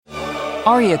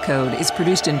Aria Code is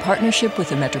produced in partnership with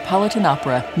the Metropolitan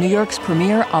Opera, New York's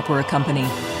premier opera company.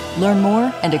 Learn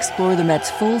more and explore the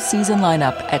Met's full season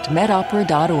lineup at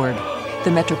metopera.org. The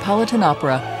Metropolitan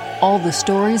Opera, all the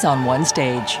stories on one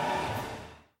stage.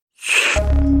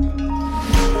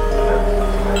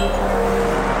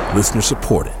 Listener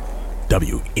supported.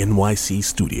 WNYC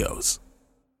Studios.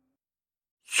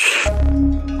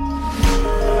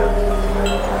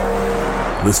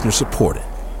 Listener supported.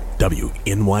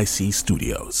 WNYC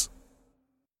Studios.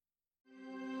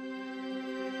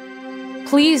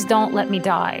 Please don't let me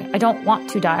die. I don't want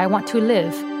to die. I want to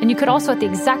live. And you could also at the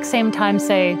exact same time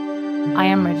say, I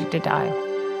am ready to die.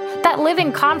 That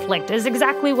living conflict is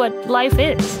exactly what life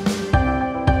is.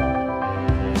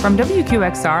 From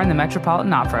WQXR and the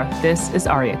Metropolitan Opera, this is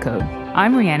Aria Code.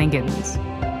 I'm Rhiannon Giddens.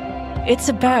 It's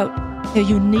about a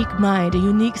unique mind, a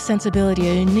unique sensibility,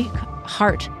 a unique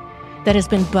heart that has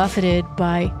been buffeted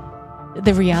by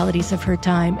the realities of her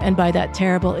time and by that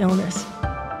terrible illness.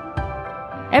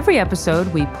 Every episode,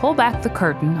 we pull back the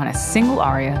curtain on a single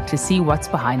aria to see what's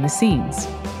behind the scenes.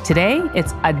 Today,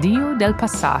 it's Addio del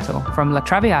Passato from La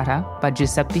Traviata by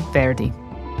Giuseppe Verdi.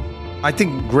 I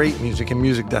think great music and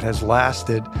music that has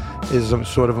lasted is a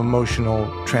sort of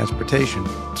emotional transportation.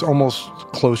 It's almost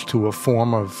close to a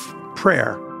form of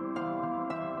prayer.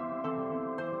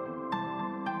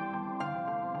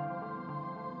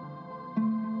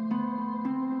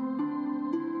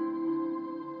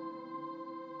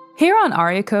 Here on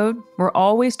Aria Code, we're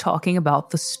always talking about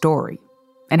the story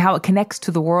and how it connects to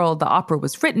the world the opera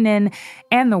was written in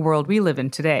and the world we live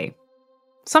in today.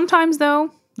 Sometimes,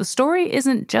 though, the story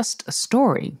isn't just a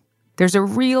story. There's a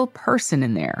real person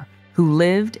in there who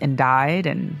lived and died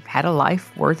and had a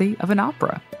life worthy of an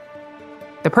opera.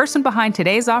 The person behind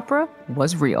today's opera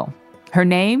was real. Her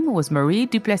name was Marie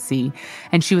Duplessis,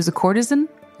 and she was a courtesan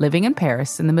living in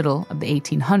Paris in the middle of the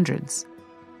 1800s.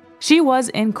 She was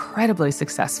incredibly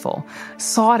successful,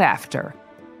 sought after.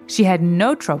 She had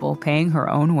no trouble paying her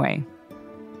own way.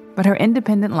 But her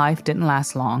independent life didn't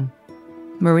last long.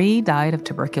 Marie died of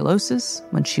tuberculosis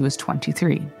when she was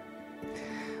 23.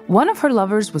 One of her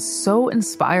lovers was so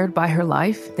inspired by her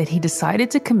life that he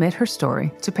decided to commit her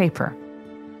story to paper.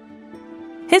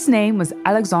 His name was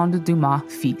Alexandre Dumas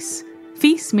Fils.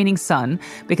 Fils meaning son,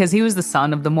 because he was the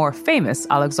son of the more famous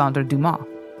Alexandre Dumas.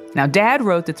 Now, Dad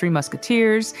wrote The Three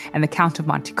Musketeers and The Count of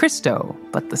Monte Cristo,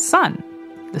 but the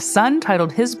son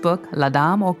titled his book La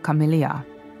Dame aux Camélias,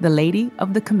 The Lady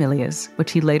of the Camellias,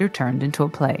 which he later turned into a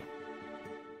play.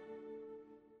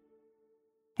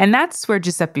 And that's where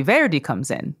Giuseppe Verdi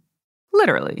comes in.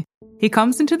 Literally. He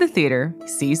comes into the theater,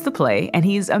 sees the play, and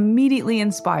he's immediately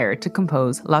inspired to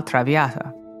compose La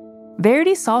Traviata.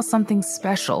 Verdi saw something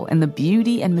special in the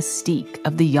beauty and mystique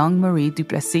of the young Marie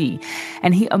Duplessis,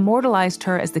 and he immortalized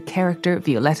her as the character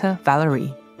Violetta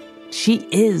Valerie. She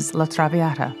is La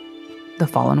Traviata, the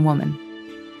fallen woman.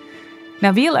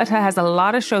 Now, Violetta has a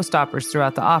lot of showstoppers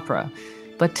throughout the opera,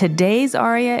 but today's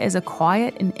aria is a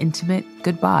quiet and intimate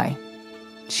goodbye.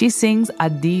 She sings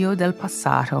Addio del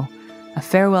Passato, a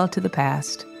farewell to the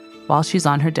past, while she's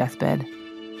on her deathbed.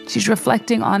 She's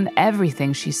reflecting on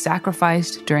everything she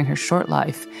sacrificed during her short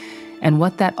life and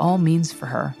what that all means for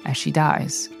her as she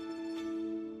dies.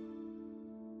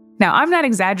 Now, I'm not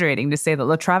exaggerating to say that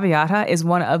La Traviata is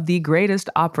one of the greatest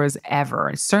operas ever.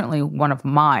 It's certainly one of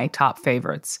my top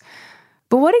favorites.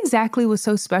 But what exactly was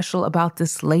so special about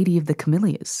this Lady of the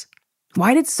Camellias?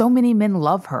 Why did so many men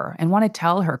love her and want to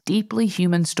tell her deeply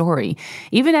human story,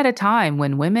 even at a time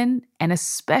when women, and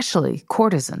especially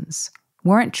courtesans,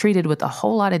 weren't treated with a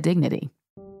whole lot of dignity?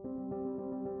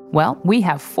 Well, we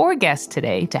have 4 guests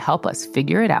today to help us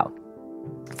figure it out.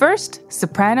 First,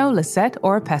 soprano Lisette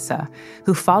Oropesa,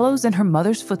 who follows in her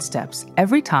mother's footsteps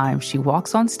every time she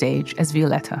walks on stage as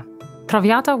Violetta.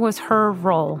 Traviata was her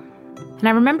role. And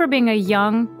I remember being a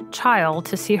young child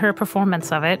to see her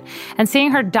performance of it and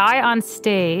seeing her die on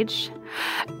stage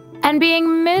and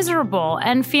being miserable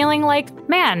and feeling like,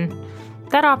 man,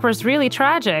 that opera's really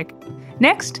tragic.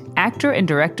 Next, actor and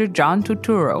director John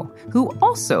Turturro, who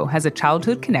also has a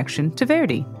childhood connection to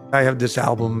Verdi. I have this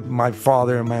album, my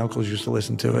father and my uncles used to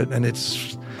listen to it, and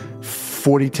it's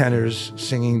 40 tenors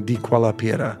singing Di Qua la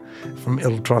Piera from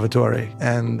Il Trovatore.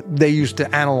 And they used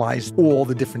to analyze all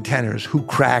the different tenors, who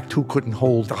cracked, who couldn't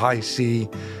hold the high C.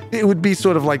 It would be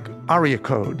sort of like aria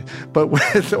code, but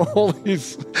with all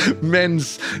these men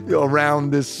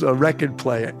around this record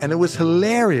player. And it was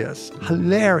hilarious.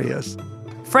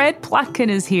 Fred Plotkin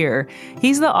is here.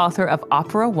 He's the author of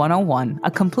Opera 101,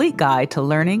 a complete guide to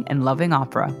learning and loving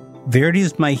opera. Verdi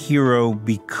is my hero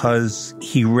because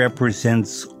he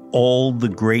represents all the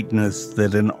greatness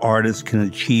that an artist can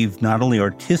achieve, not only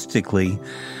artistically,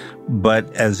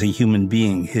 but as a human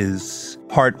being. His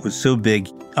heart was so big.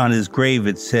 On his grave,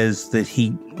 it says that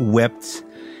he wept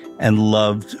and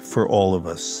loved for all of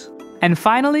us. And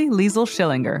finally, Liesl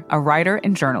Schillinger, a writer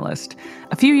and journalist.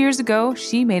 A few years ago,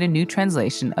 she made a new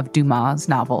translation of Dumas'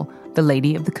 novel, The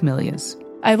Lady of the Camellias.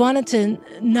 I wanted to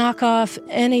knock off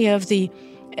any of the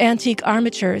antique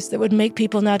armatures that would make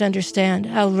people not understand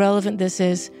how relevant this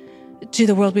is to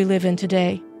the world we live in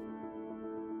today.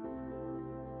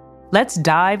 Let's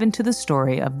dive into the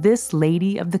story of this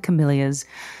Lady of the Camellias,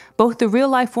 both the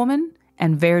real-life woman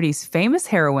and Verdi's famous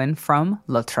heroine from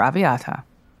La Traviata.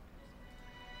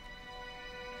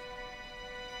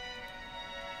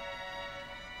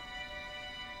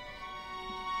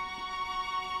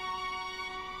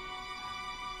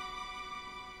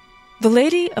 The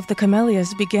Lady of the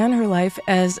Camellias began her life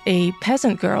as a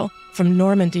peasant girl from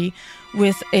Normandy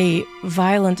with a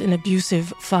violent and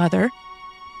abusive father.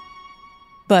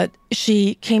 But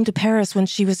she came to Paris when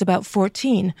she was about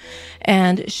 14,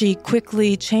 and she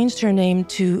quickly changed her name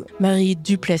to Marie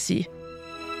Duplessis.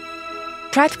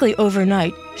 Practically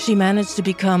overnight, she managed to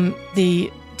become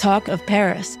the talk of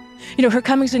Paris. You know, her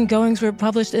comings and goings were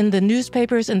published in the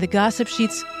newspapers and the gossip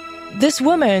sheets. This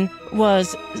woman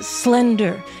was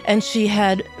slender, and she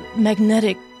had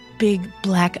magnetic, big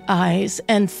black eyes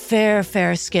and fair,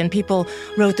 fair skin. People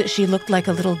wrote that she looked like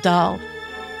a little doll.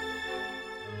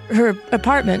 Her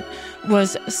apartment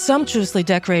was sumptuously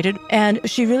decorated, and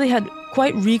she really had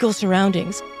quite regal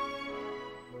surroundings.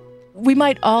 We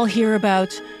might all hear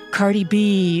about Cardi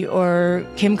B or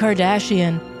Kim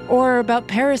Kardashian or about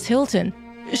Paris Hilton.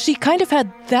 She kind of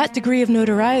had that degree of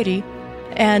notoriety,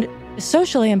 and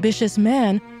socially ambitious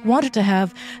men wanted to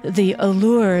have the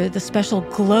allure, the special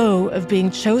glow of being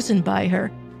chosen by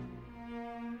her.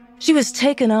 She was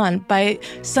taken on by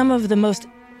some of the most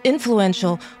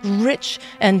influential, rich,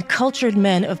 and cultured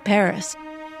men of Paris.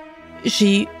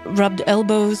 She rubbed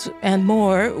elbows and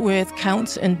more with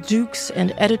counts and dukes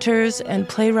and editors and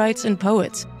playwrights and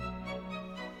poets.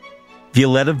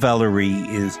 Violetta Valery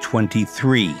is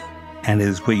 23 and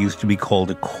is what used to be called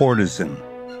a courtesan.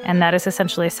 And that is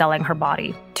essentially selling her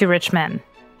body to rich men.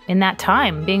 In that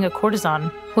time, being a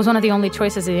courtesan was one of the only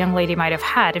choices a young lady might have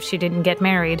had if she didn't get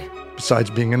married.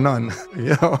 Besides being a nun,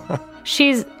 you know.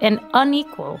 She's an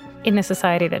unequal in the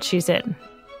society that she's in.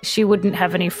 She wouldn't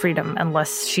have any freedom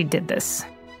unless she did this.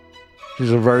 She's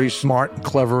a very smart,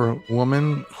 clever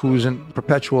woman who's a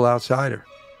perpetual outsider.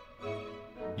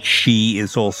 She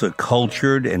is also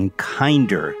cultured and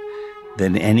kinder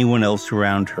than anyone else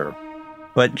around her.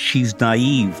 But she's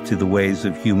naive to the ways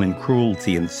of human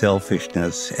cruelty and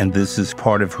selfishness, and this is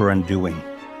part of her undoing.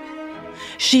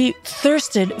 She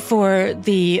thirsted for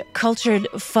the cultured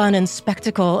fun and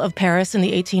spectacle of Paris in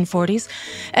the 1840s,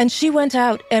 and she went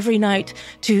out every night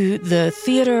to the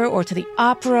theater or to the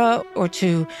opera or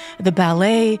to the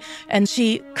ballet, and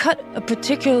she cut a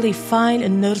particularly fine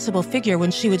and noticeable figure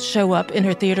when she would show up in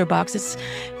her theater boxes.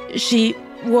 She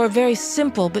wore a very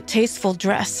simple but tasteful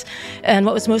dress, and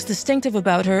what was most distinctive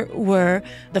about her were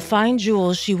the fine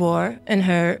jewels she wore in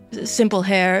her simple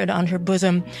hair and on her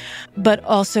bosom, but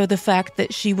also the fact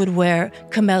that she would wear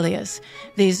camellias,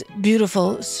 these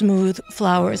beautiful, smooth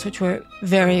flowers which were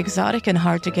very exotic and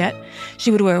hard to get.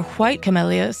 She would wear white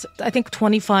camellias, I think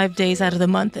 25 days out of the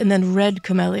month, and then red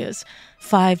camellias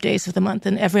 5 days of the month,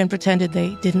 and everyone pretended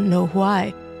they didn't know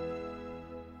why.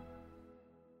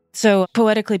 So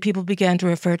poetically, people began to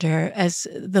refer to her as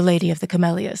the Lady of the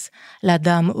Camellias, La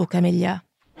Dame aux Camélias.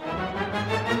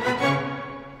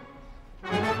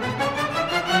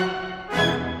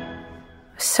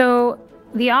 So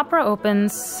the opera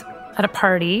opens at a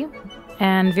party,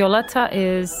 and Violetta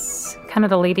is kind of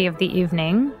the lady of the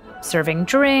evening, serving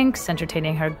drinks,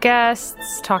 entertaining her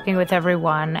guests, talking with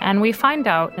everyone, and we find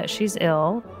out that she's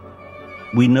ill.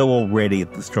 We know already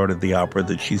at the start of the opera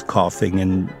that she's coughing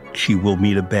and she will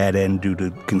meet a bad end due to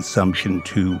consumption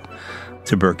to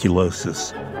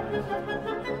tuberculosis.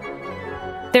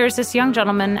 There's this young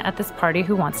gentleman at this party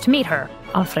who wants to meet her,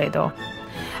 Alfredo.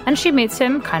 And she meets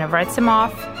him, kind of writes him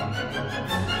off.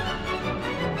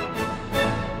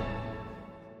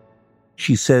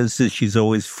 She says that she's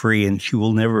always free and she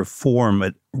will never form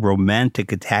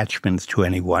romantic attachments to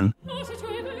anyone.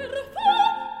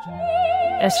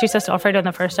 As she says to Alfredo in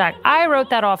the first act, I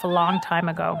wrote that off a long time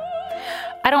ago.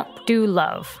 I don't do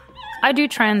love. I do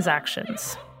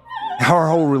transactions. Her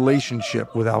whole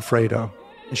relationship with Alfredo,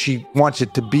 she wants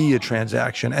it to be a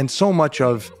transaction. And so much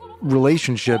of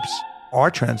relationships are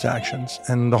transactions.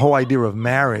 And the whole idea of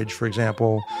marriage, for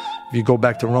example, if you go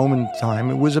back to Roman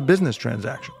time, it was a business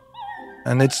transaction.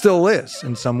 And it still is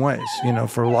in some ways,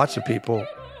 for lots of people.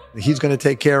 He's going to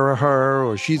take care of her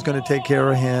or she's going to take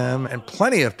care of him. And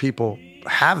plenty of people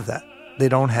have that. They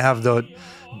don't have the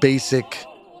basic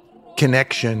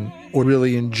connection or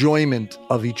really enjoyment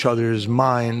of each other's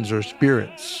minds or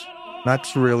spirits.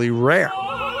 That's really rare.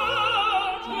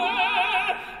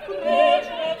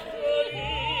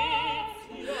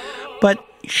 But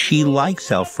she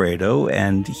likes Alfredo,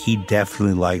 and he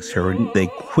definitely likes her, and they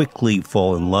quickly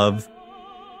fall in love.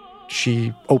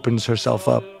 She opens herself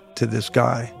up to this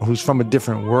guy who's from a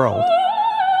different world.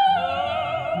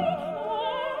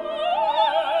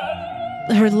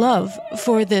 Her love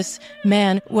for this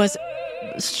man was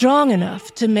strong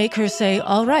enough to make her say,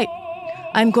 all right,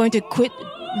 I'm going to quit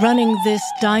running this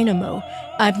dynamo.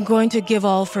 I'm going to give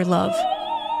all for love.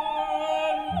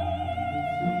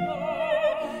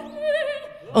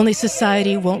 Only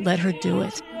society won't let her do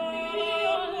it.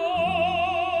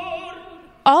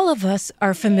 All of us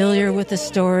are familiar with the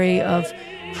story of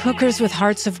hookers with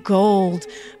hearts of gold,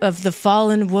 of the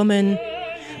fallen woman.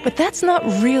 But that's not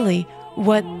really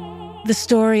what the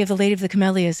story of the Lady of the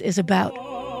Camellias is about.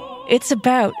 It's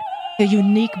about a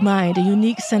unique mind, a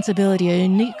unique sensibility, a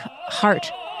unique heart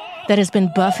that has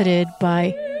been buffeted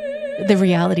by the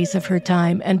realities of her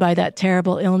time and by that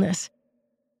terrible illness.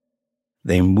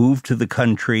 They move to the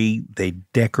country. They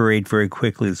decorate very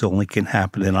quickly, as only can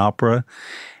happen in opera.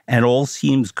 And all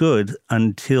seems good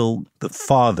until the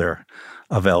father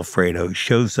of Alfredo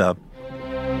shows up.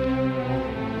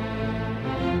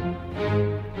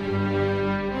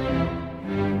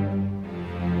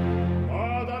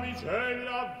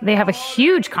 They have a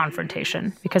huge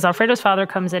confrontation because Alfredo's father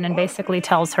comes in and basically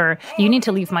tells her, you need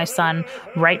to leave my son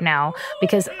right now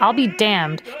because I'll be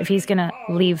damned if he's going to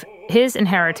leave his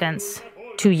inheritance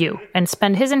to you and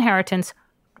spend his inheritance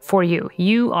for you.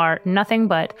 You are nothing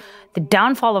but the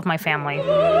downfall of my family.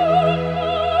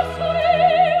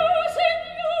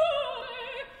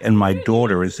 And my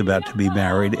daughter is about to be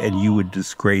married, and you would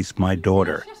disgrace my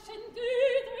daughter.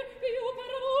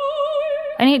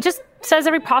 And he just says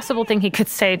every possible thing he could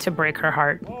say to break her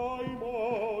heart.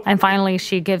 And finally,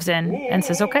 she gives in and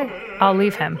says, okay, I'll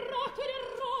leave him.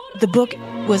 The book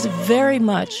was very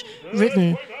much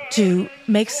written to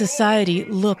make society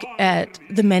look at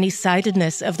the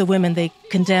many-sidedness of the women they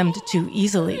condemned too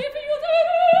easily.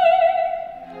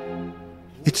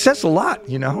 It says a lot,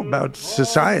 about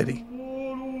society.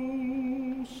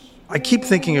 I keep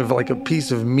thinking of like a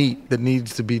piece of meat that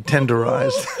needs to be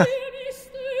tenderized.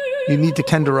 You need to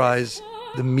tenderize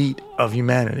the meat of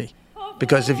humanity.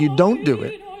 Because if you don't do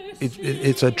it,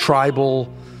 it's a tribal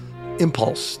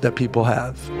impulse that people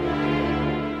have.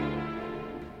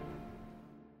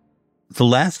 The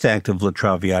last act of La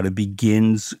Traviata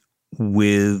begins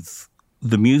with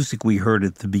the music we heard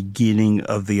at the beginning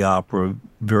of the opera,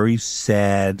 very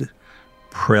sad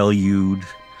prelude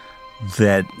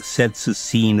that sets a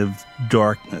scene of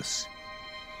darkness.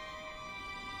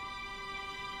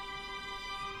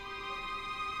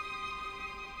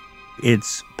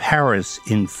 It's Paris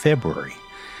in February,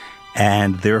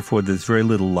 and therefore there's very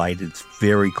little light. It's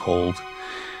very cold.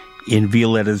 In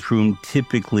Violetta's room,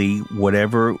 typically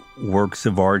whatever works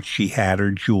of art she had or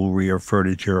jewelry or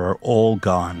furniture are all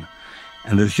gone,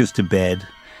 and there's just a bed.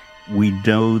 We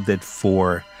know that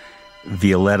for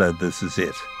Violetta, this is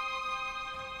it.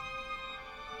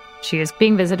 She is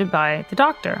being visited by the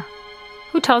doctor,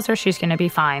 who tells her she's going to be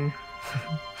fine.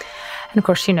 And of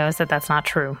course, she knows that that's not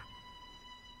true.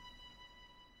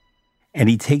 And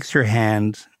he takes her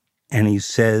hand and he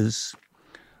says,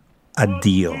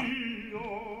 addio.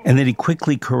 And then he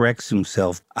quickly corrects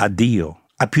himself, addio,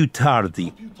 a più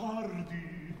tardi.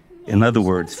 In other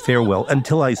words, farewell,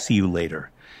 until I see you later.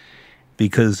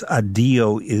 Because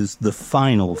addio is the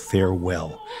final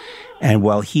farewell. And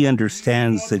while he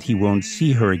understands that he won't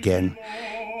see her again,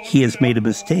 he has made a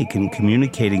mistake in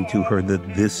communicating to her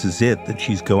that this is it, that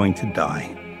she's going to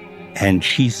die. And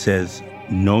she says,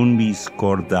 non mi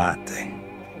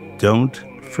scordate. Don't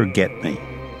forget me.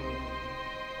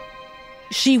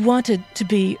 She wanted to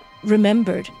be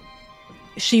remembered.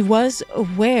 She was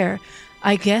aware,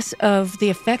 I guess, of the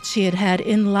effect she had had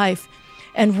in life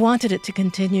and wanted it to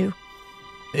continue.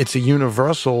 It's a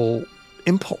universal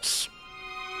impulse.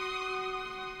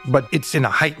 But it's in a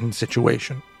heightened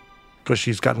situation because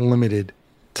she's got limited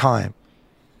time.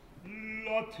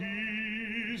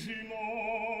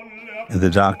 And the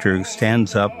doctor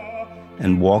stands up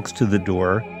and walks to the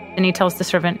door. And he tells the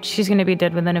servant she's going to be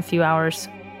dead within a few hours.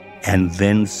 And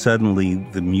then suddenly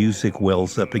the music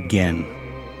wells up again.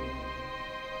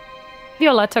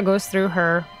 Violetta goes through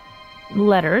her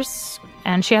letters,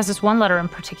 and she has this one letter in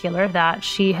particular that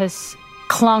she has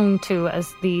clung to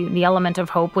as the element of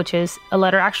hope, which is a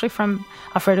letter actually from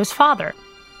Alfredo's father.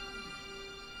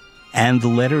 And the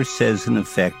letter says, in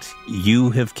effect, you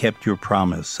have kept your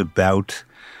promise about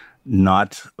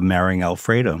not marrying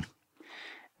Alfredo.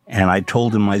 And I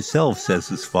told him myself, says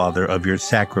his father, of your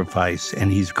sacrifice,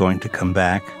 and he's going to come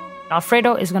back.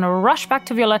 Alfredo is going to rush back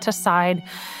to Violetta's side,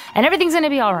 and everything's going to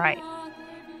be all right.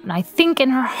 And I think in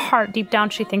her heart, deep down,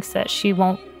 she thinks that she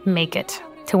won't make it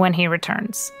to when he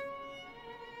returns.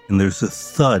 And there's a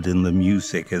thud in the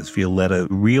music as Violetta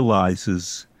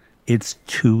realizes it's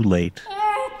too late.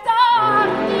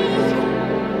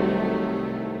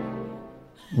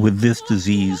 With this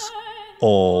disease,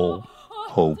 all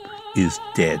hope is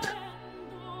dead.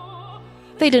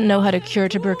 They didn't know how to cure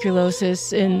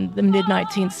tuberculosis in the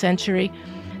mid-19th century.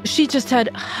 She just had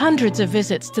hundreds of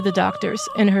visits to the doctors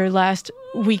in her last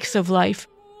weeks of life.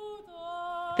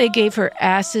 They gave her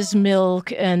ass's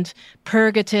milk and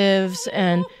purgatives,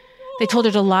 and they told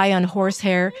her to lie on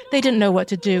horsehair. They didn't know what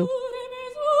to do.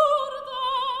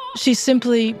 She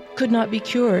simply could not be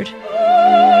cured.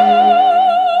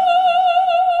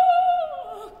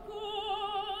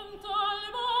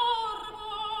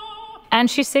 And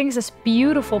she sings this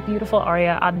beautiful, beautiful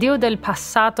aria, Addio del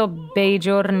passato bei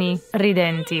giorni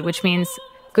ridenti, which means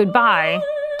goodbye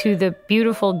to the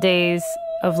beautiful days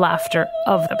of laughter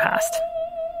of the past.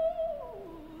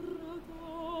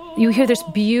 You hear this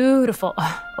beautiful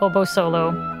oboe solo.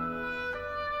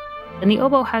 And the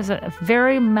oboe has a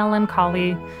very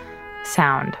melancholy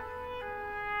sound.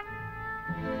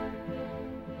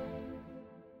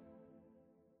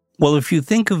 Well, if you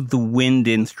think of the wind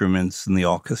instruments in the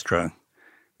orchestra,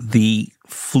 the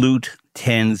flute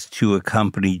tends to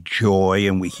accompany joy,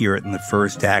 and we hear it in the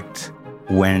first act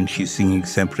when she's singing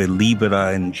Sempre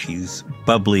Libera and she's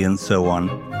bubbly and so on.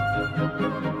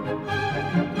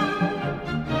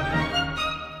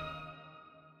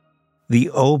 The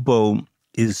oboe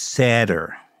is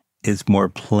sadder, is more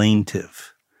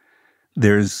plaintive.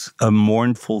 There's a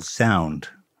mournful sound,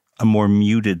 a more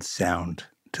muted sound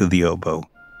to the oboe.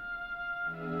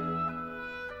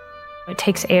 It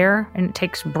takes air and it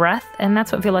takes breath, and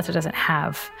that's what Violetta doesn't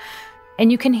have.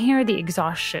 And you can hear the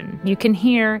exhaustion. You can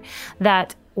hear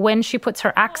that when she puts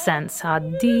her accents,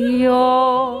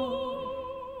 addio,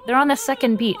 they're on the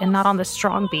second beat and not on the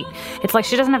strong beat. It's like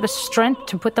she doesn't have the strength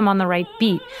to put them on the right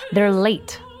beat. They're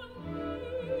late.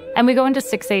 And we go into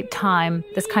 6/8 time,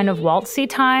 this kind of waltzy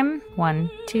time, 1,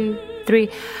 2, 3.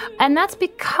 And that's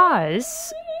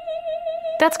because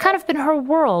that's kind of been her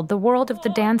world, the world of the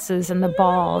dances and the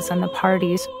balls and the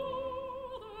parties.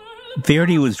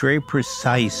 Verdi was very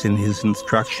precise in his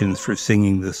instructions for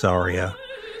singing this aria.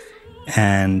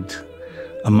 And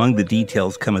among the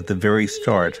details come at the very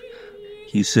start.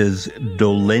 He says,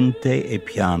 dolente e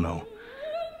piano,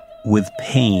 with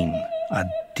pain,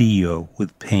 addio,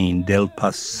 with pain, del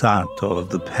passato, of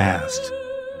the past.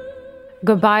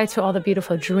 Goodbye to all the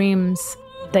beautiful dreams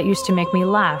that used to make me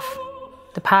laugh.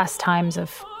 The past times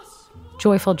of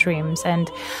joyful dreams, and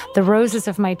the roses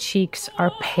of my cheeks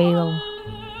are pale.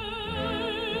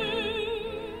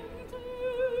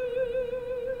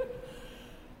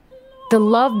 The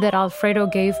love that Alfredo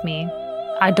gave me,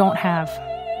 I don't have.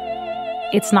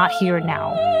 It's not here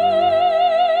now.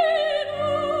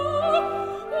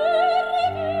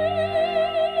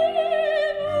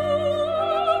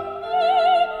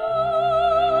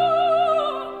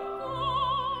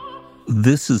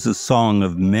 This is a song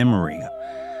of memory,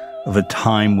 of a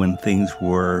time when things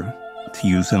were, to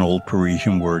use an old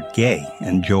Parisian word, gay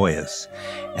and joyous.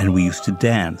 And we used to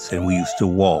dance and we used to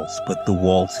waltz, but the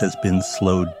waltz has been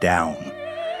slowed down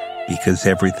because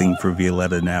everything for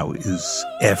Violetta now is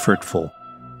effortful.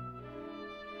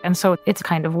 And so it's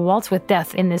kind of a waltz with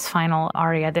death in this final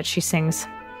aria that she sings.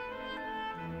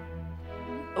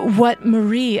 What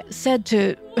Marie said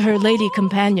to her lady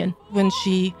companion when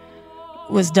she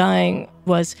was dying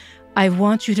was, I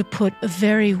want you to put a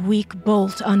very weak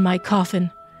bolt on my coffin.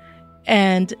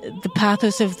 And the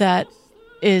pathos of that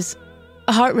is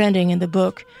heartrending in the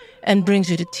book and brings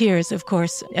you to tears, of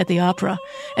course, at the opera,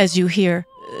 as you hear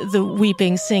the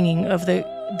weeping singing of the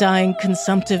dying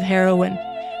consumptive heroine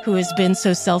who has been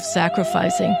so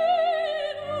self-sacrificing.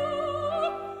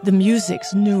 The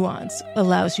music's nuance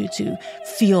allows you to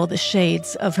feel the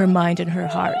shades of her mind and her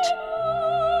heart.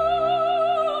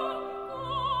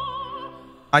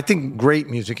 I think great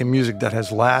music and music that has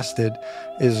lasted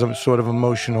is a sort of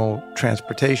emotional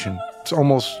transportation. It's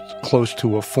almost close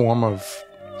to a form of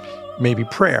maybe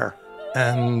prayer.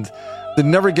 And it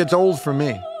never gets old for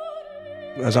me.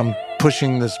 As I'm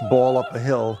pushing this ball up a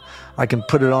hill, I can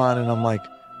put it on and I'm like,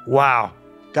 wow,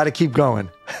 got to keep going.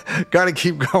 Got to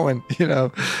keep going,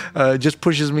 It just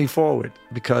pushes me forward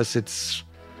because it's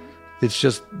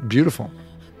just beautiful.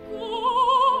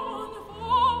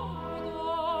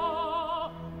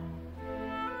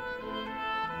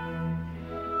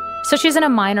 So she's in a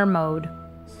minor mode.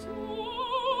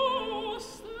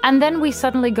 And then we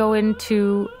suddenly go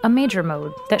into a major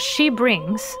mode that she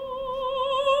brings.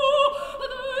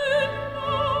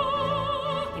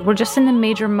 We're just in the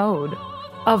major mode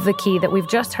of the key that we've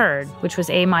just heard, which was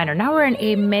A minor. Now we're in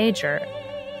A major.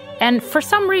 And for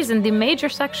some reason, the major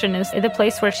section is the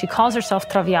place where she calls herself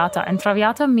Traviata. And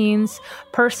Traviata means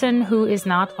person who is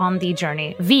not on the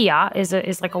journey. Via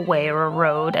is like a way or a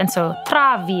road. And so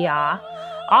Travia,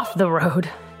 off the road.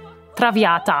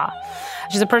 Traviata.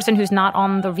 She's a person who's not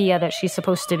on the via that she's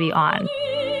supposed to be on.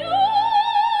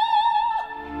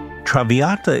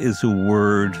 Traviata is a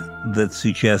word that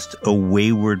suggests a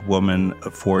wayward woman,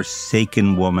 a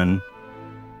forsaken woman.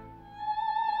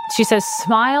 She says,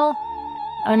 smile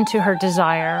unto her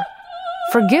desire,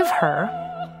 forgive her,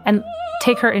 and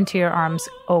take her into your arms,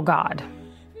 O God.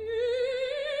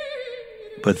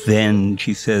 But then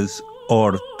she says,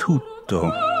 or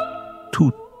tutto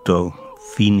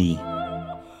fini.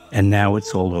 And now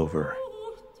it's all over.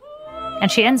 And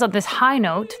she ends on this high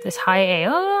note, this high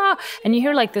A, and you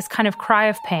hear like this kind of cry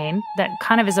of pain that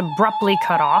kind of is abruptly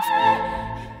cut off.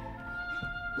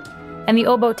 And the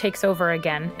oboe takes over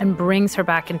again and brings her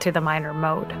back into the minor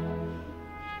mode.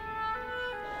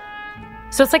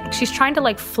 So it's like she's trying to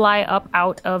like fly up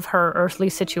out of her earthly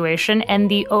situation, and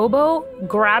the oboe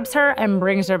grabs her and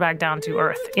brings her back down to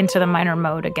earth, into the minor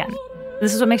mode again.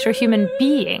 This is what makes her a human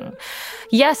being.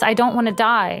 Yes, I don't want to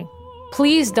die.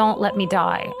 Please don't let me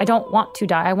die. I don't want to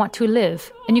die. I want to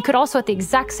live. And you could also at the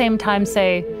exact same time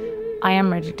say, I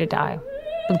am ready to die.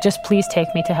 But just please take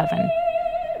me to heaven.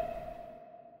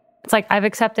 It's like, I've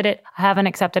accepted it. I haven't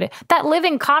accepted it. That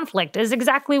living conflict is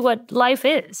exactly what life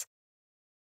is.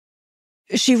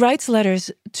 She writes letters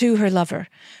to her lover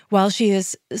while she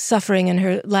is suffering in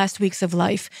her last weeks of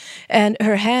life. And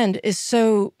her hand is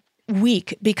so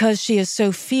weak because she is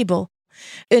so feeble.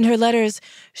 In her letters,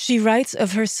 she writes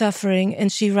of her suffering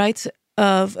and she writes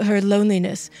of her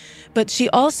loneliness. But she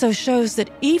also shows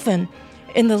that even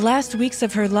in the last weeks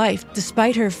of her life,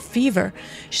 despite her fever,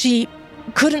 she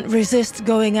couldn't resist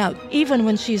going out, even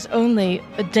when she's only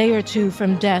a day or two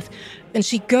from death. And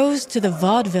she goes to the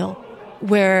vaudeville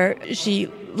where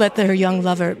she let her young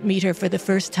lover meet her for the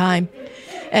first time.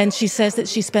 And she says that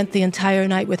she spent the entire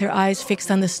night with her eyes fixed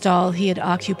on the stall he had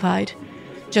occupied,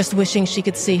 just wishing she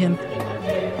could see him.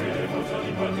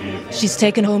 She's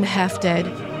taken home half dead.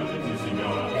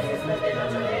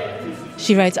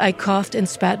 She writes, I coughed and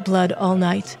spat blood all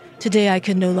night. Today I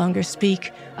can no longer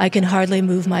speak. I can hardly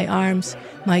move my arms.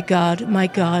 My God,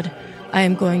 I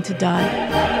am going to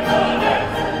die.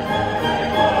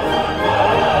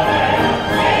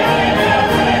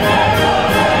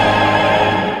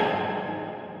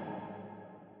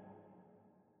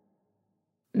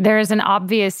 There is an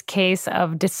obvious case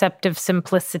of deceptive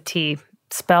simplicity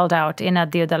spelled out in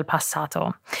Addio del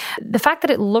Passato. The fact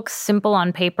that it looks simple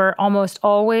on paper almost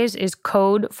always is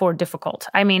code for difficult.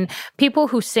 I mean, people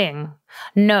who sing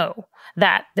know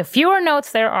that the fewer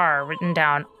notes there are written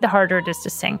down, the harder it is to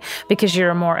sing, because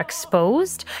you're more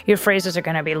exposed, your phrases are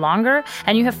going to be longer,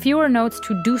 and you have fewer notes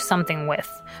to do something with.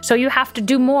 So you have to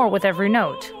do more with every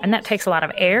note. And that takes a lot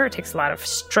of air, it takes a lot of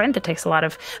strength, it takes a lot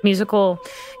of musical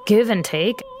give and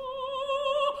take.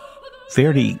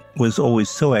 Verdi was always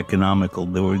so economical.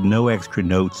 There were no extra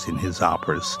notes in his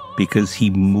operas because he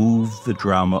moved the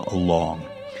drama along.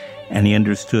 And he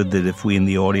understood that if we in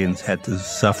the audience had to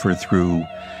suffer through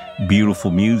beautiful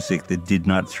music that did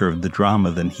not serve the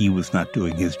drama, then he was not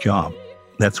doing his job.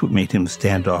 That's what made him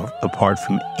stand off apart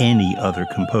from any other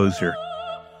composer.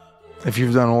 If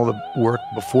you've done all the work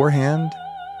beforehand,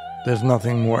 there's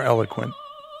nothing more eloquent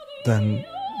than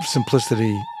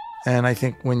simplicity. And I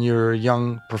think when you're a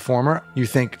young performer, you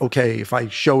think, okay, if I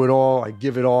show it all, I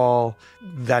give it all,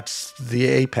 that's the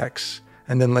apex.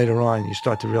 And then later on, you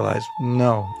start to realize,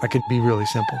 no, I could be really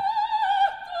simple.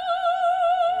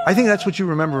 I think that's what you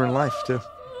remember in life, too.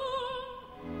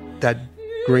 That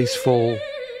graceful,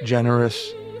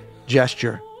 generous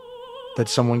gesture that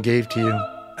someone gave to you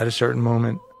at a certain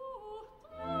moment.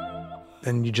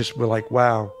 And you just were like,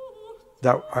 wow,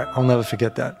 I'll never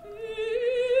forget that.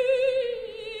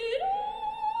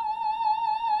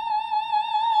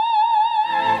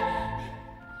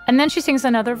 And then she sings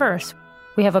another verse.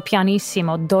 We have a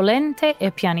pianissimo, dolente e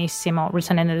pianissimo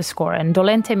written into the score. And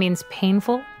dolente means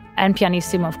painful, and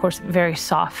pianissimo, of course, very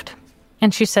soft.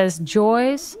 And she says,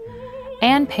 joys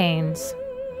and pains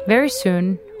very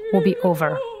soon will be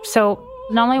over. So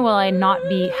not only will I not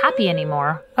be happy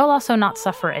anymore, I will also not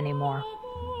suffer anymore.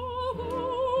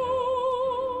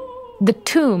 The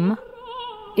tomb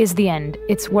is the end.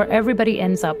 It's where everybody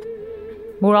ends up.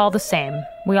 We're all the same.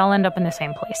 We all end up in the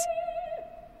same place.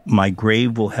 My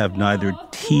grave will have neither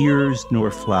tears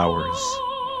nor flowers.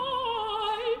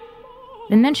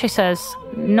 And then she says,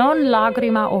 non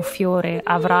lagrima o fiore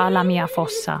avrà la mia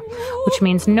fossa, which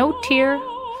means no tear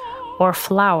or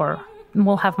flower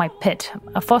will have my pit.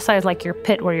 A fossa is like your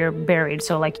pit where you're buried.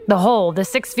 So like the hole, the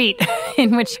 6 feet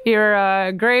in which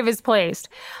your grave is placed.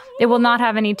 It will not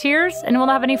have any tears and it will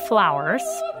not have any flowers.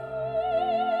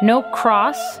 No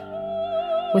cross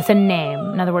with a name,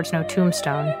 in other words, no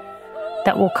tombstone,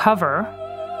 that will cover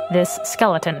this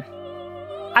skeleton.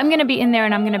 I'm going to be in there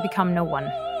and I'm going to become no one.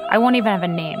 I won't even have a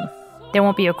name. There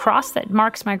won't be a cross that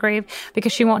marks my grave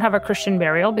because she won't have a Christian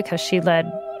burial because she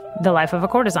led the life of a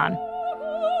courtesan.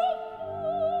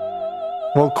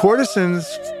 Well, courtesans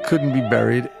couldn't be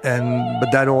buried,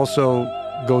 but that also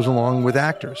goes along with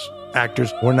actors.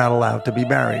 Actors were not allowed to be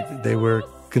buried. They were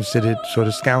considered sort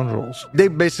of scoundrels. They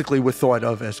basically were thought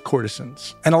of as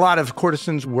courtesans. And a lot of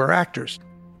courtesans were actors.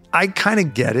 I kind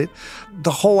of get it.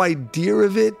 The whole idea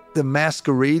of it, the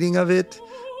masquerading of it,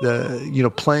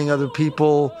 playing other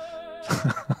people.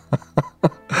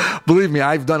 Believe me,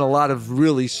 I've done a lot of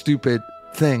really stupid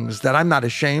things that I'm not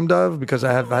ashamed of because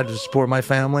I have had to support my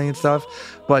family and stuff.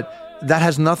 But that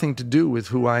has nothing to do with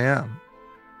who I am.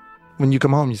 When you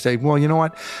come home, you say, well, you know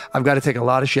what? I've got to take a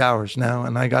lot of showers now,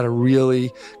 and I got to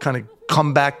really kind of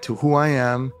come back to who I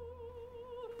am.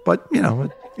 But,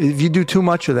 if you do too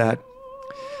much of that,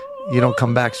 you don't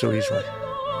come back so easily.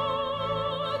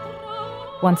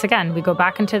 Once again, we go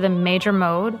back into the major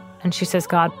mode, and she says,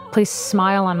 God, please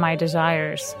smile on my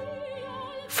desires.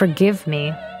 Forgive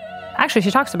me. Actually,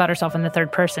 she talks about herself in the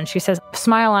third person. She says,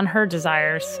 smile on her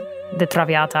desires, the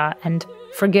Traviata, and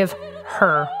forgive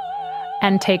her,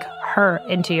 and take her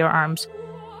into your arms.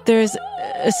 There's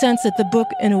a sense that the book,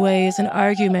 in a way, is an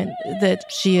argument that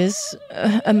she is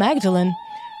a Magdalene,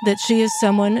 that she is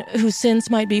someone whose sins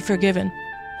might be forgiven.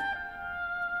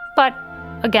 But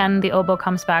again, the oboe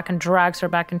comes back and drags her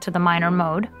back into the minor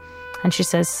mode. And she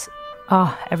says,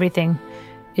 everything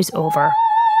is over.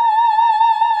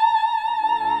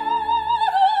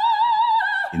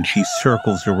 And she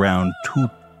circles around,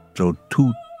 tutto,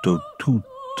 tutto,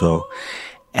 tutto.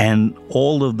 And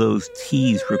all of those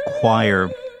T's require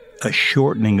a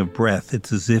shortening of breath.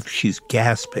 It's as if she's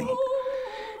gasping.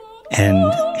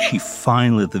 And she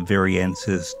finally, at the very end,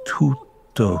 says,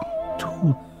 tutto,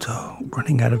 tutto,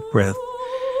 running out of breath.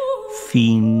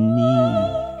 Fini.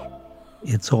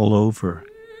 It's all over,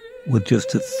 with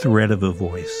just a thread of a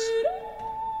voice.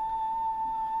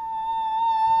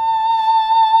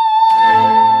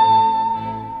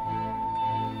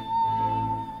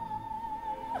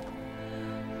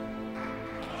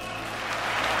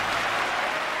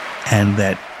 And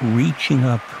that reaching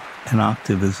up an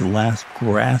octave is the last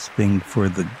grasping for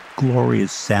the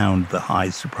glorious sound, the high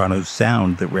soprano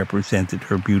sound that represented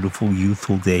her beautiful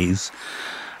youthful days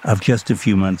of just a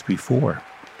few months before.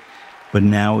 But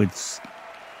now it's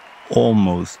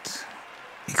almost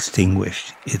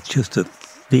extinguished. It's just a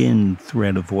thin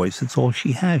thread of voice. It's all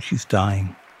she has. She's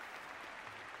dying.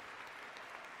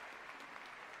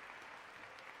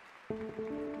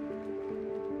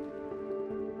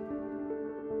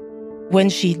 When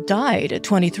she died at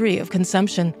 23 of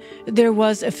consumption, there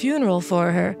was a funeral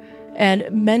for her, and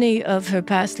many of her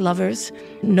past lovers,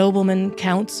 noblemen,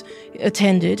 counts,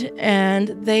 attended,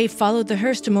 and they followed the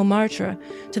hearse to Montmartre,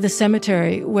 to the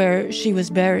cemetery where she was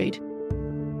buried.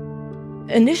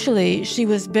 Initially, she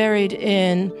was buried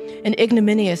in an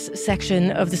ignominious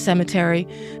section of the cemetery,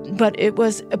 but it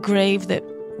was a grave that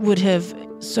would have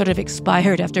sort of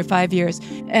expired after 5 years.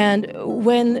 And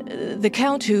when the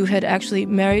count who had actually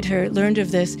married her learned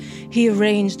of this, he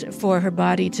arranged for her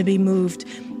body to be moved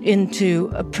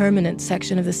into a permanent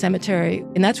section of the cemetery.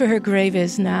 And that's where her grave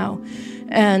is now.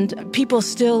 And people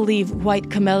still leave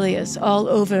white camellias all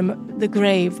over the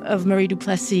grave of Marie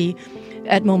Duplessis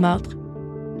at Montmartre.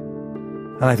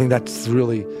 And I think that's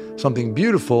really something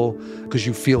beautiful because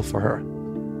you feel for her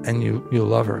and you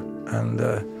love her and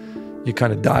you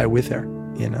kind of die with her,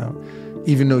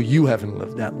 even though you haven't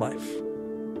lived that life.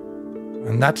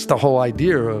 And that's the whole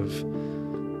idea of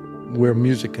where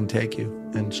music can take you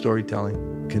and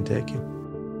storytelling can take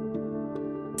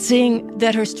you. Seeing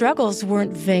that her struggles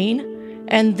weren't vain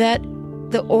and that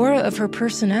the aura of her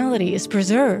personality is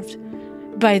preserved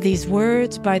by these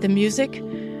words, by the music,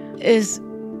 is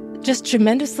just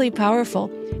tremendously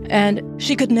powerful. And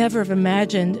she could never have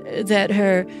imagined that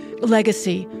her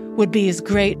legacy would be as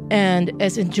great and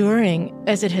as enduring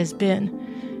as it has been.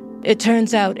 It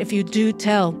turns out if you do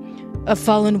tell a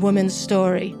fallen woman's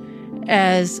story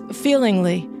as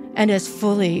feelingly and as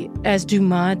fully as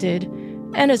Dumas did,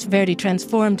 and as Verdi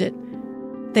transformed it,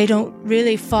 they don't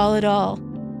really fall at all.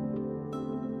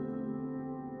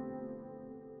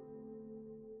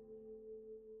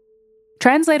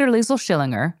 Translator Liesl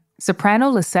Schillinger, soprano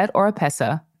Lisette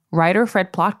Oropesa, writer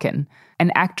Fred Plotkin,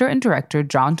 and actor and director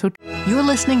John Tot. You're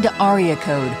listening to Aria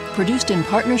Code, produced in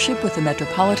partnership with the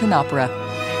Metropolitan Opera.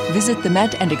 Visit the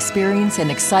Met and experience an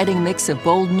exciting mix of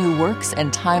bold new works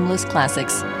and timeless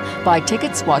classics. Buy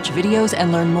tickets, watch videos,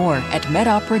 and learn more at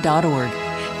metopera.org.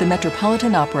 The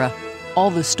Metropolitan Opera. All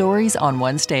the stories on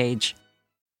one stage.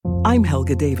 I'm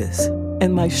Helga Davis,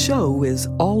 and my show is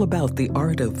all about the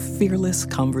art of fearless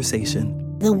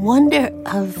conversation. The wonder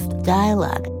of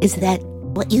dialogue is that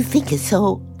what you think is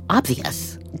so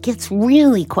obvious gets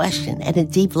really questioned at a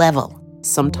deep level.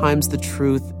 Sometimes the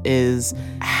truth is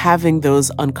having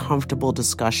those uncomfortable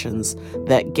discussions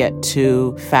that get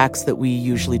to facts that we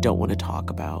usually don't want to talk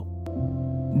about.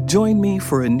 Join me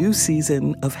for a new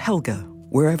season of Helga,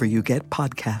 wherever you get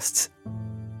podcasts.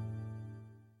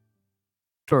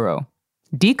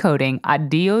 Decoding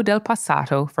Addio del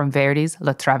Passato from Verdi's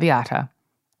La Traviata.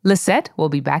 Lisette will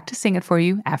be back to sing it for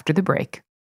you after the break.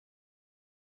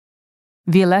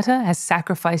 Violetta has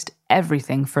sacrificed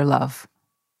everything for love.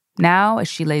 Now, as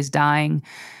she lays dying,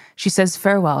 she says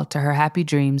farewell to her happy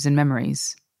dreams and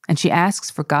memories, and she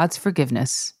asks for God's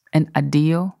forgiveness and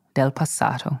addio del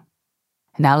passato.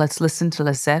 Now let's listen to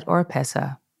Lisette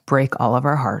Oropesa break all of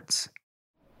our hearts.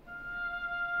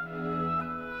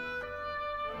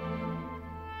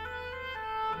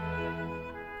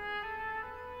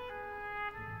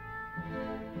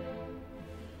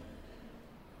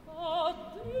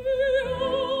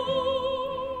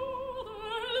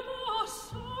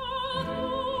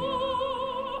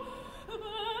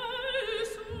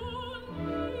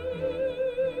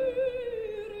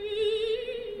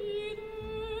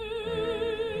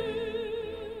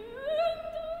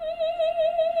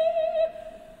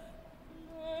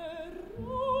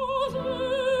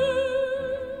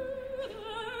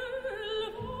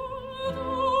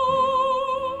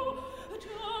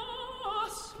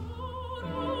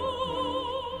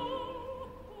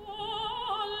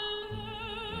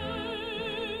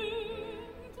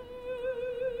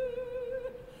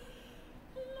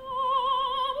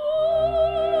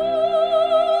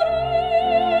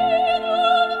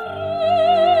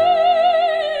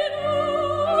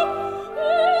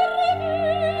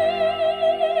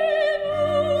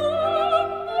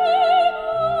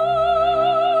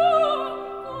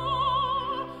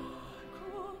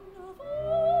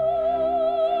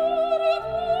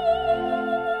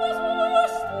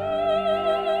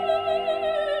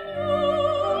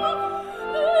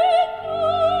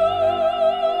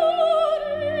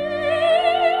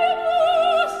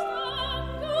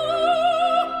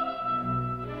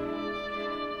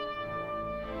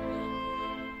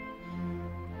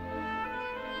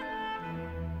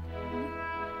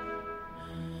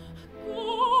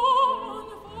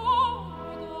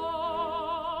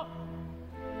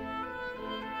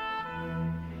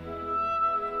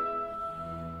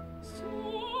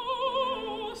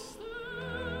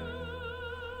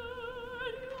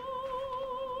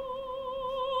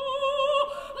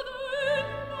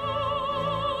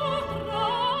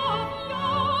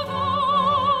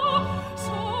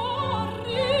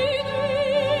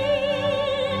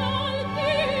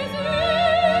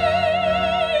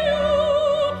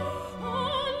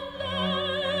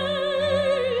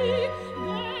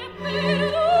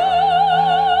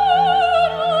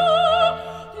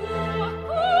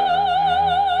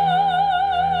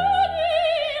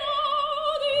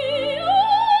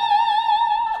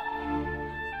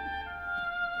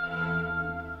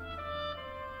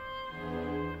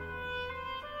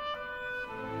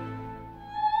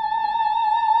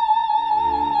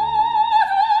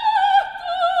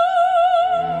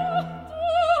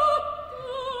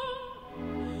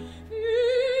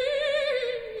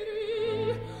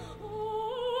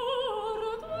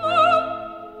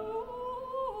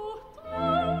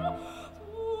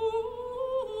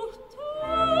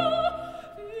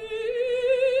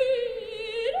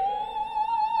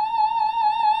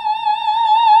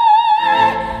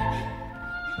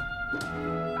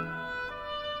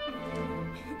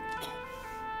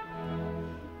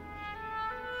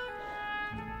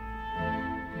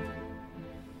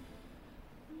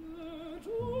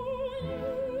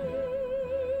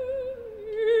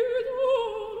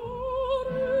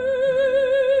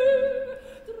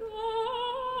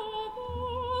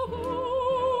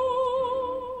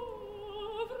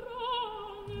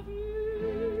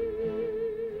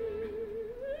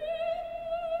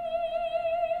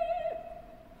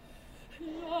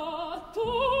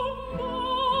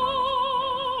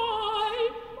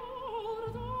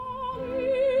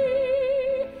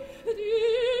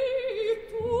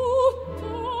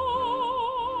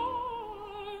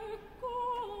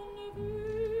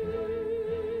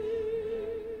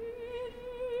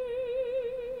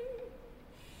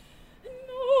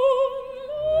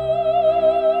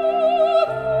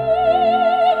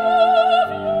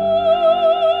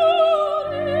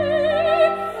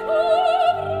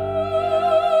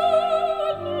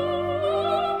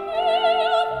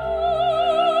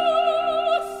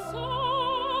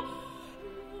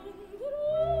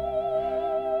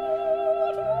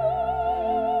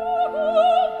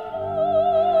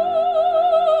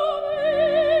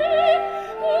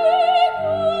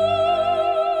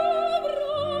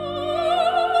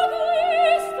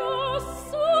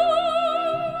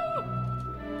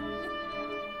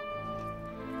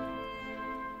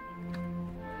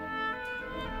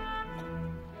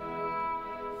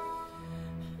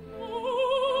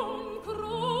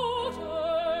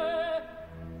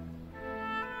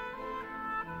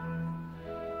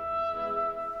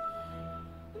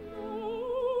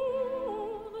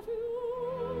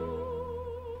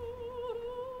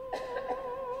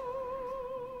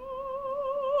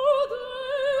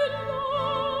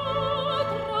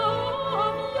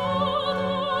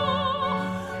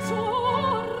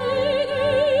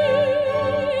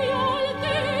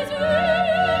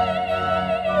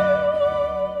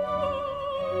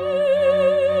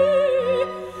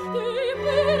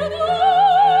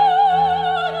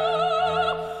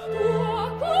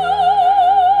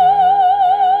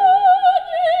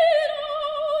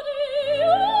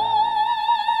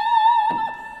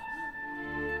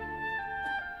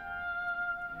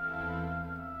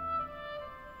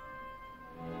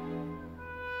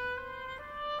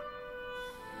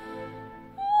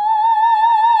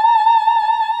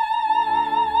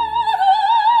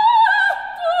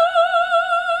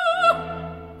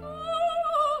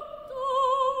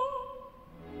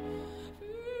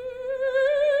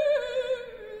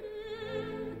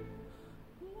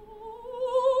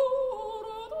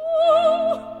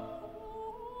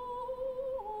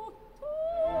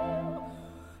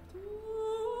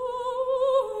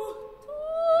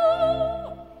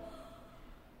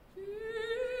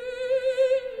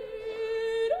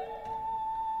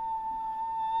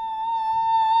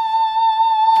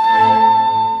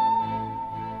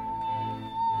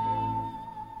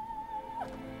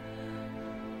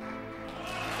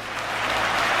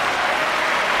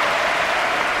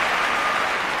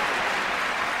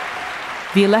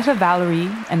 Violetta Valerie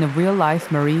and the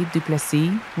real-life Marie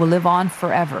Duplessis will live on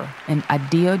forever in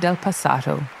Addio del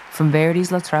Passato from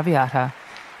Verdi's La Traviata,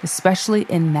 especially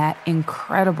in that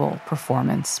incredible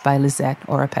performance by Lisette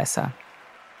Oropesa.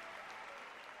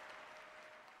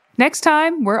 Next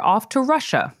time, we're off to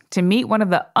Russia to meet one of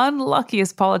the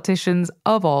unluckiest politicians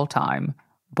of all time,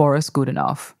 Boris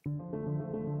Godunov.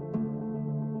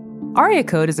 Aria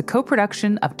Code is a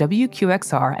co-production of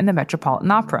WQXR and the Metropolitan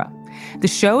Opera. The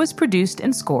show is produced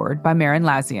and scored by Marin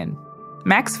Lazian.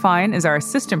 Max Fine is our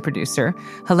assistant producer,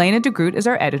 Helena DeGroot is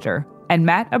our editor, and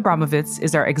Matt Abramovitz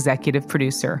is our executive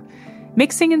producer.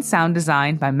 Mixing and sound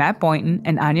design by Matt Boynton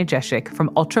and Anya Jeshik from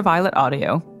Ultraviolet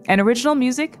Audio, and original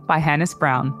music by Hannes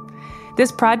Brown.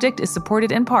 This project is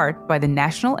supported in part by the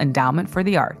National Endowment for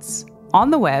the Arts,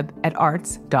 on the web at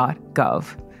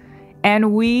arts.gov.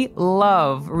 And we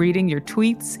love reading your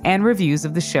tweets and reviews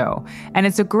of the show, and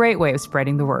it's a great way of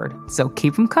spreading the word, so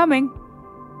keep them coming.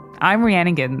 I'm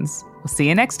Rhiannon Giddens. We'll see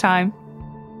you next time.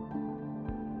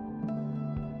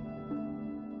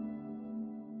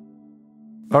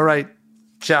 All right.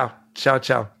 Ciao. Ciao,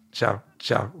 ciao, ciao,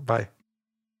 ciao. Bye.